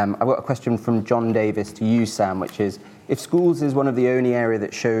 I've got a question from John Davis to you, Sam, which is, if schools is one of the only area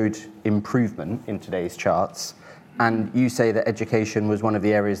that showed improvement in today's charts, and you say that education was one of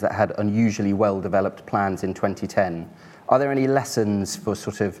the areas that had unusually well-developed plans in 2010, are there any lessons for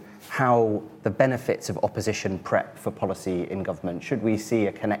sort of how the benefits of opposition prep for policy in government? Should we see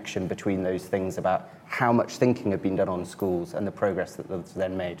a connection between those things about how much thinking had been done on schools and the progress that was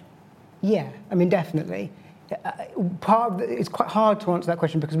then made? Yeah, I mean, definitely. It's quite hard to answer that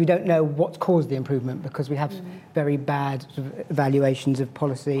question because we don't know what's caused the improvement, because we have very bad sort of evaluations of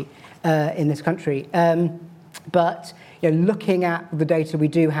policy in this country. But looking at the data we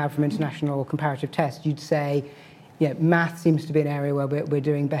do have from international comparative tests, you'd say math seems to be an area where we're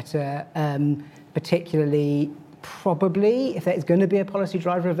doing better, particularly probably, if there's going to be a policy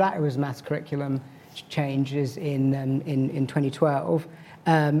driver of that, it was maths curriculum changes in 2012.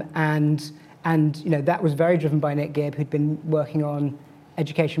 And that was very driven by Nick Gibb, who'd been working on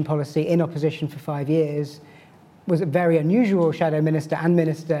education policy in opposition for 5 years, was a very unusual shadow minister and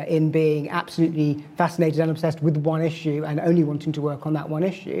minister in being absolutely fascinated and obsessed with one issue and only wanting to work on that one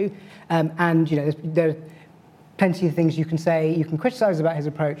issue. There are plenty of things you can say, you can criticise about his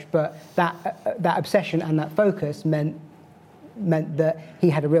approach, but that obsession and that focus meant that he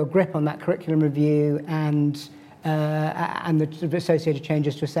had a real grip on that curriculum review and the associated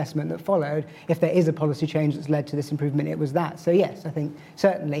changes to assessment that followed. If there is a policy change that's led to this improvement, it was that. So yes, I think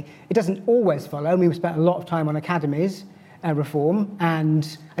certainly it doesn't always follow. We've spent a lot of time on academies reform,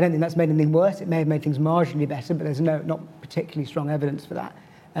 and I don't think that's made anything worse. It may have made things marginally better, but there's not particularly strong evidence for that.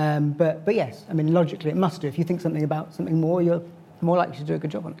 But yes, I mean, logically it must do. If you think something about something more, you're more likely to do a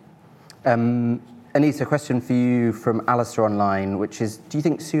good job on it. Anita, a question for you from Alistair online, which is, do you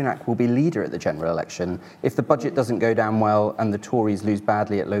think Sunak will be leader at the general election? If the budget doesn't go down well and the Tories lose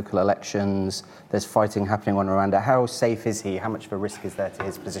badly at local elections, there's fighting happening on Rwanda, how safe is he? How much of a risk is there to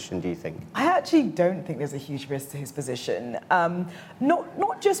his position, do you think? I actually don't think there's a huge risk to his position.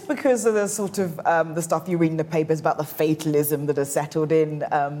 Not just because of the sort of the stuff you read in the papers about the fatalism that has settled in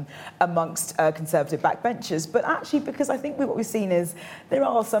amongst Conservative backbenchers, but actually because I think what we've seen is there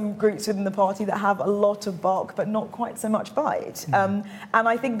are some groups within the party that have a lot of bark but not quite so much bite. And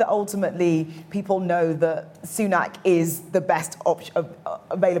I think that ultimately people know that Sunak is the best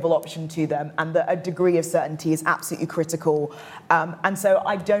available option to them, and that a degree of certainty is absolutely critical. And so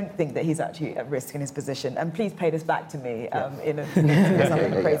I don't think that he's actually at risk in his position. And please pay this back to me if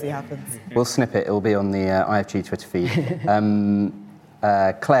something crazy happens. We'll snip it. It'll be on the IFG Twitter feed.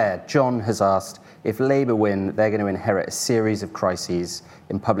 Claire, John has asked, if Labour win, they're going to inherit a series of crises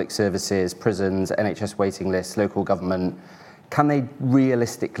in public services, prisons, NHS waiting lists, local government. Can they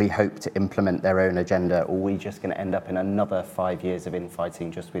realistically hope to implement their own agenda, or are we just going to end up in another 5 years of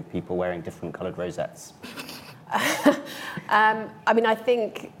infighting just with people wearing different coloured rosettes? I mean, I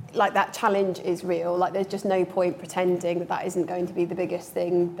think that challenge is real. There's just no point pretending that isn't going to be the biggest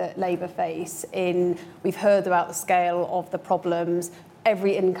thing that Labour face. We've heard about the scale of the problems.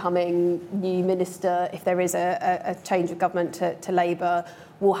 Every incoming new minister, if there is a change of government to Labour,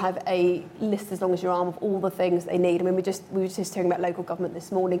 will have a list as long as your arm of all the things they need. I mean, we were just hearing about local government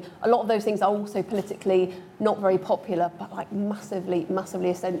this morning. A lot of those things are also politically not very popular, but massively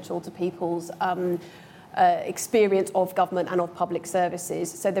essential to people's experience of government and of public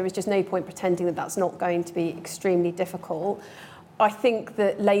services. So there is just no point pretending that that's not going to be extremely difficult. I think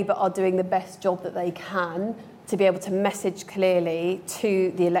that Labour are doing the best job that they can to be able to message clearly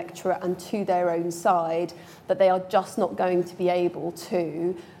to the electorate and to their own side that they are just not going to be able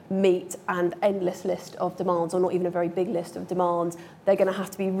to meet an endless list of demands, or not even a very big list of demands. They're going to have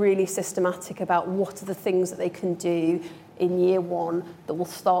to be really systematic about what are the things that they can do in year one that will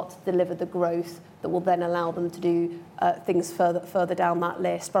start to deliver the growth that will then allow them to do things further down that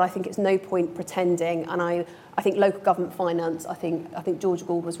list. But I think it's no point pretending, and I think local government finance, I think George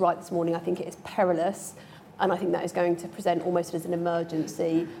Gould was right this morning, I think it is perilous. And I think that is going to present almost as an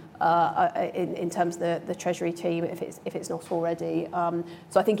emergency in terms of the Treasury team, if it's not already.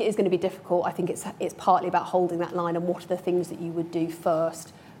 So I think it is going to be difficult. I think it's partly about holding that line and what are the things that you would do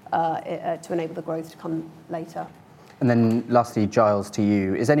first to enable the growth to come later. And then lastly, Giles, to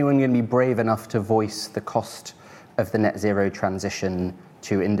you, is anyone going to be brave enough to voice the cost of the net zero transition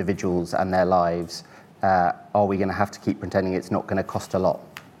to individuals and their lives? Are we going to have to keep pretending it's not going to cost a lot?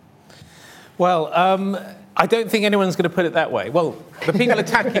 Well, I don't think anyone's going to put it that way. Well, the people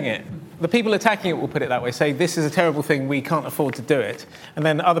attacking it will put it that way, say this is a terrible thing, we can't afford to do it. And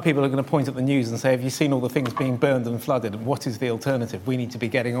then other people are going to point at the news and say, have you seen all the things being burned and flooded? What is the alternative? We need to be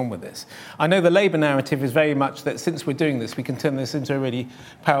getting on with this. I know the Labour narrative is very much that since we're doing this, we can turn this into a really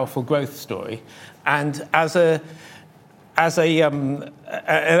powerful growth story. And as an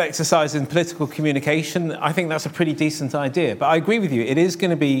exercise in political communication, I think that's a pretty decent idea. But I agree with you, it is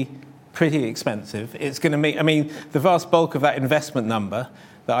going to be pretty expensive. It's going to make, the vast bulk of that investment number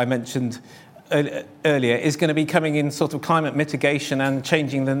that I mentioned earlier is going to be coming in sort of climate mitigation and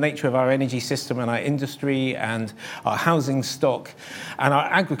changing the nature of our energy system and our industry and our housing stock and our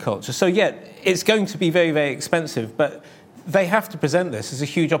agriculture. So, yeah, it's going to be very, very expensive, but they have to present this as a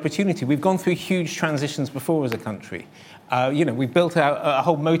huge opportunity. We've gone through huge transitions before as a country. We built out a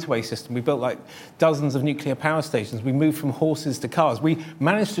whole motorway system. We built like dozens of nuclear power stations. We moved from horses to cars. We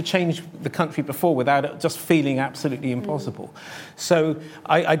managed to change the country before without it just feeling absolutely impossible. So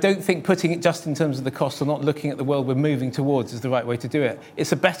I don't think putting it just in terms of the cost or not looking at the world we're moving towards is the right way to do it.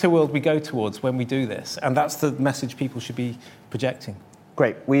 It's a better world we go towards when we do this. And that's the message people should be projecting.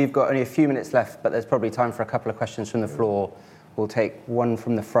 Great. We've got only a few minutes left, but there's probably time for a couple of questions from the floor. We'll take one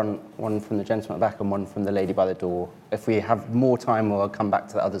from the front, one from the gentleman at the back, and one from the lady by the door. If we have more time, we'll come back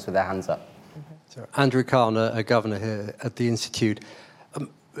to the others with their hands up. So, Andrew Kahn, a governor here at the Institute.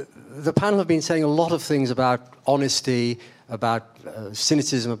 The panel have been saying a lot of things about honesty, about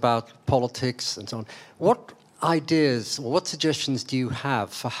cynicism, about politics, and so on. What ideas or what suggestions do you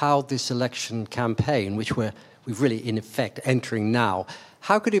have for how this election campaign, which we've really, in effect, entering now,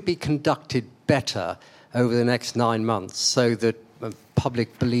 how could it be conducted better over the next 9 months so that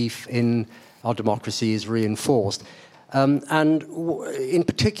public belief in our democracy is reinforced? And in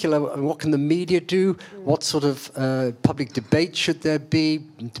particular, what can the media do? What sort of public debate should there be?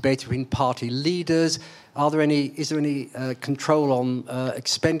 Debate between party leaders? Is there any control on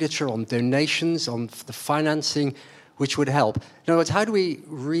expenditure, on donations, on the financing, which would help? In other words, how do we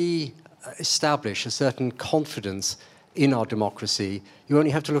re-establish a certain confidence in our democracy? You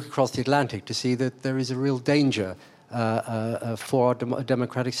only have to look across the Atlantic to see that there is a real danger for our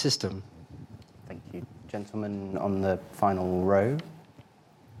democratic system. Thank you. Gentleman on the final row.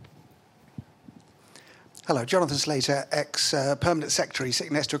 Hello, Jonathan Slater, ex-permanent secretary,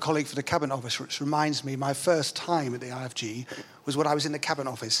 sitting next to a colleague for the Cabinet Office, which reminds me my first time at the IFG was when I was in the Cabinet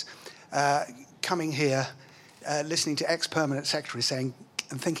Office, coming here, listening to ex-permanent secretaries saying,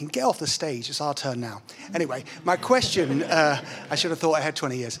 and thinking, get off the stage, it's our turn now. Anyway, my question, I should have thought I had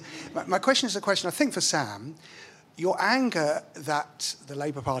 20 years. My question is a question, I think, for Sam. Your anger that the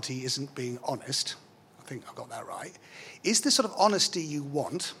Labour Party isn't being honest, I think I've got that right, is the sort of honesty you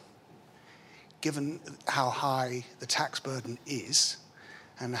want, given how high the tax burden is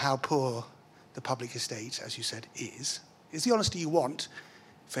and how poor the public estate, as you said, is the honesty you want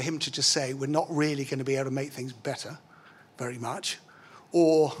for him to just say, we're not really going to be able to make things better very much?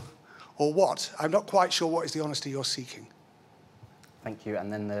 Or what? I'm not quite sure what is the honesty you're seeking. Thank you.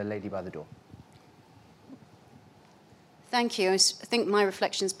 And then the lady by the door. Thank you. I think my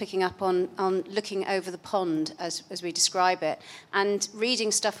reflection's picking up on looking over the pond as we describe it, and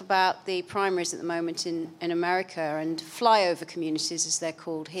reading stuff about the primaries at the moment in America and flyover communities, as they're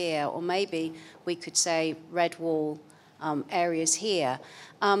called here, or maybe we could say red wall areas here.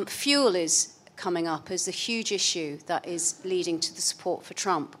 Fuel is coming up as the huge issue that is leading to the support for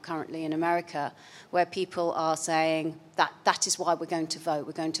Trump currently in America, where people are saying that is why we're going to vote.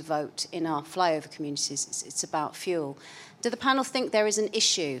 We're going to vote in our flyover communities. It's about fuel. Do the panel think there is an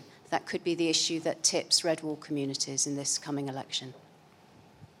issue that could be the issue that tips red wall communities in this coming election?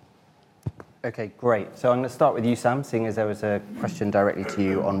 Okay, great. So I'm going to start with you, Sam, seeing as there was a question directly to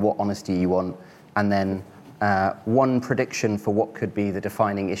you on what honesty you want, and then one prediction for what could be the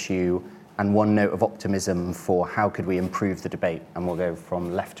defining issue and one note of optimism for how could we improve the debate, and we'll go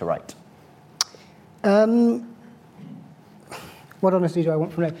from left to right. What honesty do I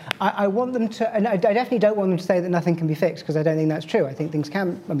want from them? I want them to, and I definitely don't want them to say that nothing can be fixed, because I don't think that's true. I think things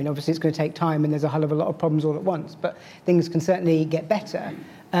can, obviously it's going to take time and there's a hell of a lot of problems all at once, but things can certainly get better,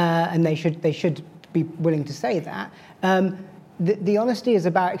 and they should be willing to say that. The honesty is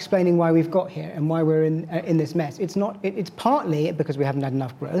about explaining why we've got here and why we're in this mess. It's partly because we haven't had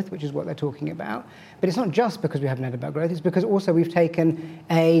enough growth, which is what they're talking about, but it's not just because we haven't had enough growth. It's because also we've taken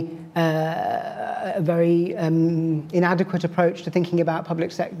a very inadequate approach to thinking about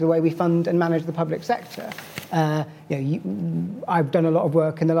public sector, the way we fund and manage the public sector. I've done a lot of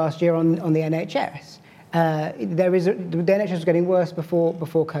work in the last year on the NHS. The NHS was getting worse before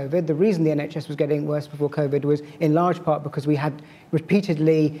COVID. The reason the NHS was getting worse before COVID was in large part because we had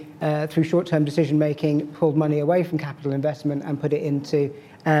repeatedly, through short-term decision-making, pulled money away from capital investment and put it into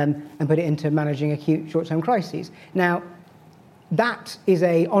managing acute short-term crises. Now, that is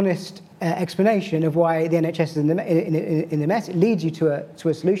a honest explanation of why the NHS is in the mess. It leads you to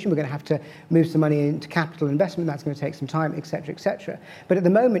a solution. We're going to have to move some money into capital investment. That's going to take some time, etc., etc. But at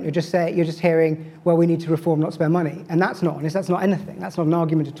the moment, you're just hearing, well, we need to reform, not spend money, and that's not honest. That's not anything. That's not an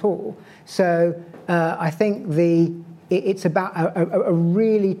argument at all. So I think it's about a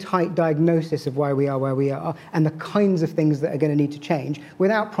really tight diagnosis of why we are where we are and the kinds of things that are going to need to change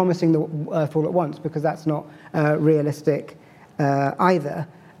without promising the earth all at once, because that's not realistic either.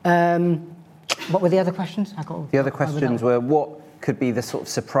 What were the other questions? The other questions were, what could be the sort of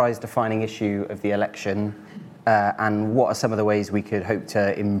surprise-defining issue of the election, and what are some of the ways we could hope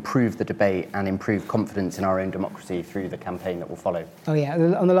to improve the debate and improve confidence in our own democracy through the campaign that will follow? Oh yeah,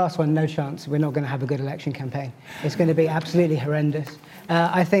 on the last one, no chance. We're not going to have a good election campaign. It's going to be absolutely horrendous.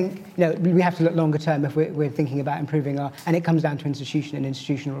 I think we have to look longer term if we're thinking about improving and it comes down to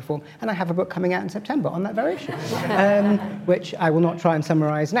institutional reform. And I have a book coming out in September on that very issue, which I will not try and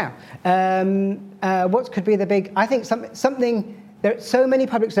summarise now. What could be the big? I think something. So many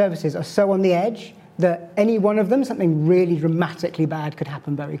public services are so on the edge that any one of them, something really dramatically bad could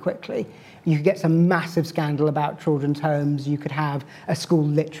happen very quickly. You could get some massive scandal about children's homes. You could have a school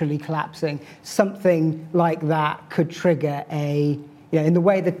literally collapsing. Something like that could trigger in the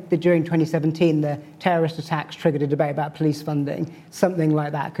way that during 2017, the terrorist attacks triggered a debate about police funding. Something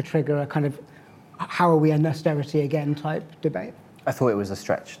like that could trigger a kind of, how are we in austerity again type debate. I thought it was a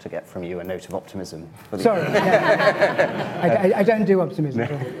stretch to get from you a note of optimism. Sorry, I don't do optimism.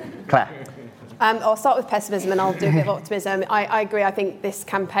 Claire. I'll start with pessimism and I'll do a bit of optimism. I agree. I think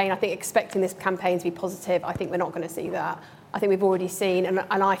expecting this campaign to be positive, I think we're not going to see that. I think we've already seen,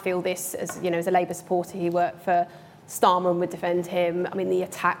 and I feel this as a Labour supporter who worked for Starmer and would defend him. I mean, the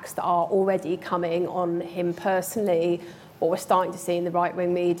attacks that are already coming on him personally, what we're starting to see in the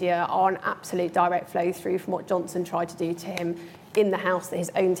right-wing media, are an absolute direct flow through from what Johnson tried to do to him in the House that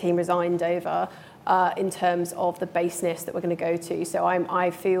his own team resigned over, in terms of the baseness that we're going to go to. So I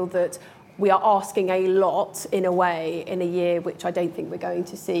feel that we are asking a lot in a way in a year which I don't think we're going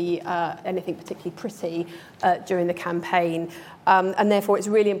to see anything particularly pretty during the campaign. And therefore it's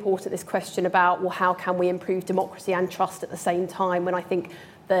really important, this question about, well, how can we improve democracy and trust at the same time, when I think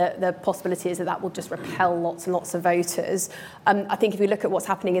the possibility is that will just repel lots and lots of voters. I think if we look at what's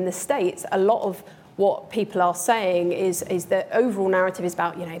happening in the States, a lot of what people are saying is the overall narrative is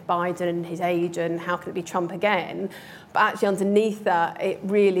about Biden and his age and how can it be Trump again. But actually underneath that, it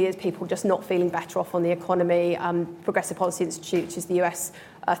really is people just not feeling better off on the economy. Progressive Policy Institute, which is the US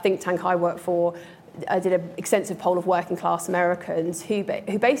think tank I work for, did an extensive poll of working class Americans who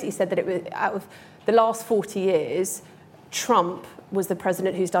basically said that it was, out of the last 40 years, Trump was the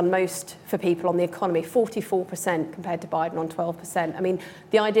president who's done most for people on the economy, 44% compared to Biden on 12%. I mean,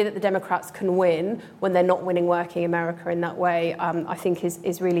 the idea that the Democrats can win when they're not winning working America in that way, I think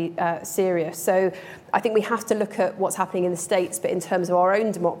is really serious. So I think we have to look at what's happening in the States, but in terms of our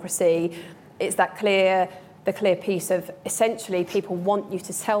own democracy, it's the clear piece of essentially people want you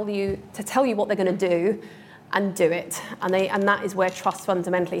to tell you what they're going to do and do it. And that is where trust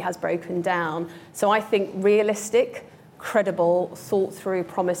fundamentally has broken down. So I think realistic, credible, thought-through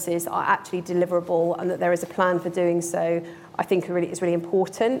promises are actually deliverable, and that there is a plan for doing so, I think is really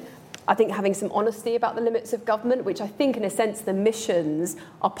important. I think having some honesty about the limits of government, which I think in a sense the missions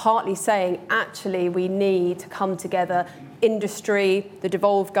are partly saying, actually we need to come together, industry, the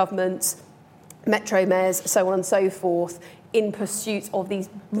devolved governments, metro mayors, so on and so forth, in pursuit of these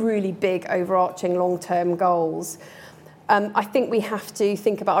really big overarching long-term goals. I think we have to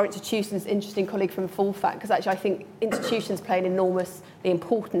think about our institutions. Interesting colleague from Full Fact, because actually I think institutions play an enormously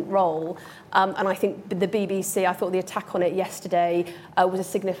important role. And I think the BBC, I thought the attack on it yesterday was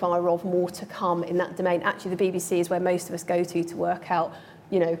a signifier of more to come in that domain. Actually, the BBC is where most of us go to work out,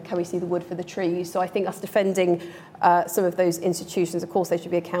 can we see the wood for the trees? So I think us defending some of those institutions, of course, they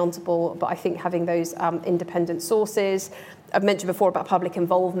should be accountable, but I think having those independent sources. I've mentioned before about public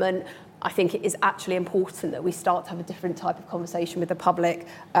involvement. I think it is actually important that we start to have a different type of conversation with the public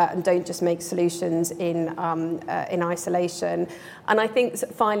and don't just make solutions in isolation. And I think,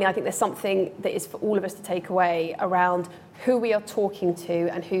 finally, there's something that is for all of us to take away around who we are talking to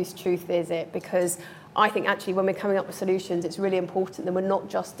and whose truth is it, because I think actually when we're coming up with solutions, it's really important that we're not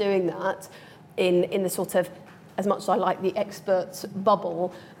just doing that in the sort of, as much as I like the experts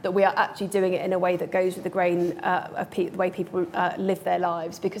bubble, that we are actually doing it in a way that goes with the grain of the way people live their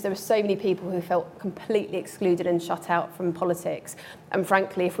lives, because there are so many people who felt completely excluded and shut out from politics. And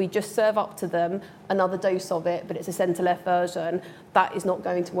frankly, if we just serve up to them another dose of it, but it's a centre-left version, that is not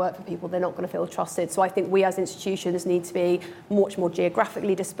going to work for people. They're not going to feel trusted. So I think we as institutions need to be much more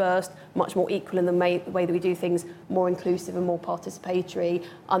geographically dispersed, much more equal in the way that we do things, more inclusive and more participatory.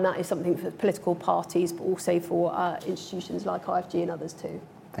 And that is something for political parties, but also for institutions like IFG and others too.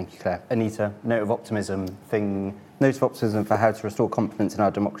 Thank you, Claire. Anita, note of optimism for how to restore confidence in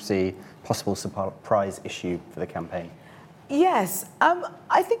our democracy, possible surprise issue for the campaign. Yes,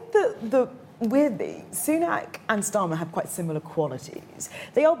 I think the weirdly, Sunak and Starmer have quite similar qualities.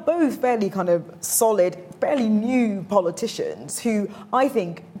 They are both fairly kind of solid, fairly new politicians who I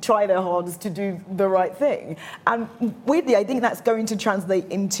think try their hardest to do the right thing. And weirdly, I think that's going to translate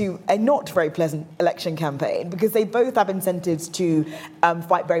into a not very pleasant election campaign because they both have incentives to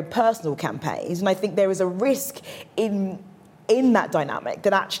fight very personal campaigns. And I think there is a risk in that dynamic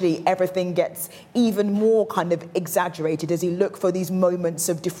that actually everything gets even more kind of exaggerated as you look for these moments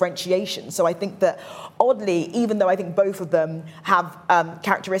of differentiation. So I think that oddly, even though I think both of them have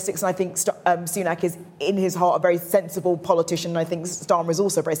characteristics, and I think Sunak is in his heart a very sensible politician, and I think Starmer is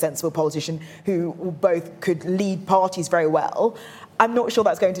also a very sensible politician who both could lead parties very well, I'm not sure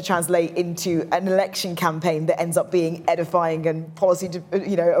that's going to translate into an election campaign that ends up being edifying and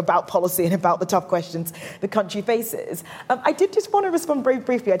about policy and about the tough questions the country faces. I did just want to respond very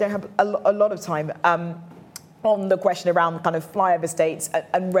briefly. I don't have a lot of time. On the question around kind of flyover states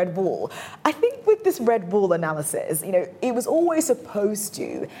and red wall. I think with this red wall analysis, it was always supposed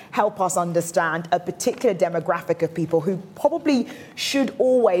to help us understand a particular demographic of people who probably should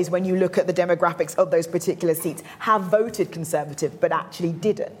always, when you look at the demographics of those particular seats, have voted Conservative but actually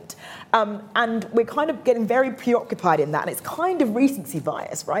didn't. And we're kind of getting very preoccupied in that, and it's kind of recency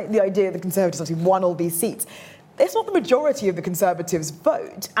bias, right? The idea that the Conservatives actually won all these seats. It's not the majority of the Conservatives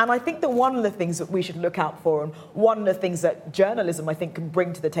vote. And I think that one of the things that we should look out for, and one of the things that journalism, I think, can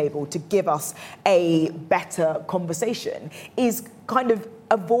bring to the table to give us a better conversation is kind of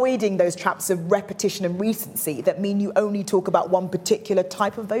avoiding those traps of repetition and recency that mean you only talk about one particular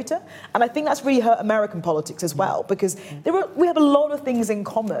type of voter. And I think that's really hurt American politics as well, because we have a lot of things in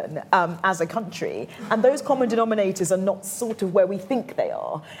common as a country, and those common denominators are not sort of where we think they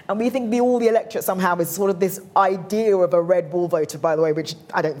are. And we think all the electorate somehow is sort of this idea of a red wall voter, by the way, which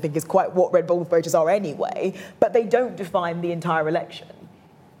I don't think is quite what red wall voters are anyway, but they don't define the entire election.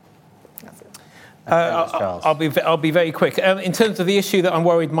 I'll be very quick. In terms of the issue that I'm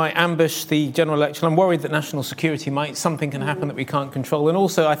worried might ambush the general election, I'm worried that national security something can happen that we can't control. And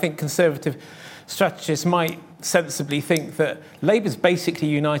also, I think Conservative strategists might sensibly think that Labour's basically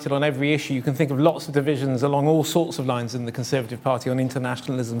united on every issue. You can think of lots of divisions along all sorts of lines in the Conservative Party on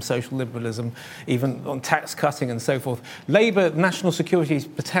internationalism, social liberalism, even on tax cutting and so forth. Labour, national security is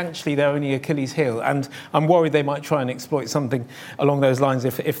potentially their only Achilles heel, and I'm worried they might try and exploit something along those lines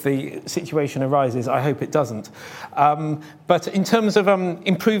if the situation arises. I hope it doesn't. But in terms of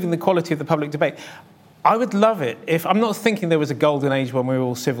improving the quality of the public debate, I would love it if... I'm not thinking there was a golden age when we were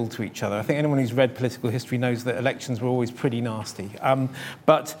all civil to each other. I think anyone who's read political history knows that elections were always pretty nasty.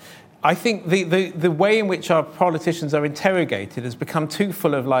 But I think the way in which our politicians are interrogated has become too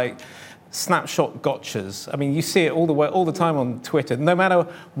full of, snapshot gotchas. I mean, you see it all the time on Twitter. No matter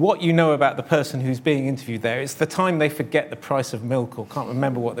what you know about the person who's being interviewed there, it's the time they forget the price of milk or can't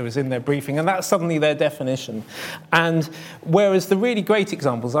remember what there was in their briefing, and that's suddenly their definition. And whereas the really great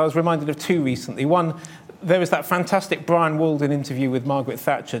examples, I was reminded of two recently. One, there was that fantastic Brian Walden interview with Margaret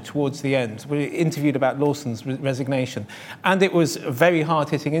Thatcher towards the end. We interviewed about Lawson's resignation. And it was a very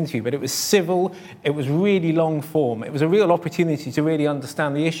hard-hitting interview, but it was civil, it was really long form. It was a real opportunity to really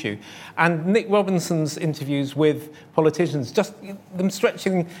understand the issue. And Nick Robinson's interviews with politicians, just them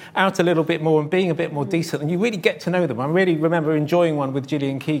stretching out a little bit more and being a bit more decent, and you really get to know them. I really remember enjoying one with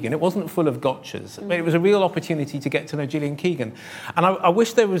Gillian Keegan. It wasn't full of gotchas, but it was a real opportunity to get to know Gillian Keegan. And I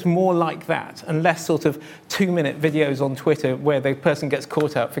wish there was more like that, and less sort of 2-minute videos on Twitter where the person gets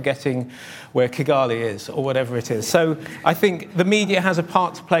caught out forgetting where Kigali is or whatever it is. So I think the media has a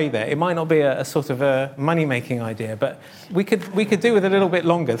part to play there. It might not be a sort of a money-making idea, but we could do with a little bit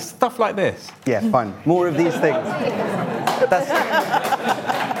longer. Stuff like this. Yeah, fine. More of these things. That's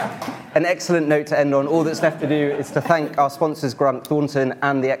an excellent note to end on. All that's left to do is to thank our sponsors, Grant Thornton,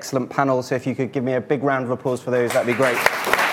 and the excellent panel. So if you could give me a big round of applause for those, that'd be great.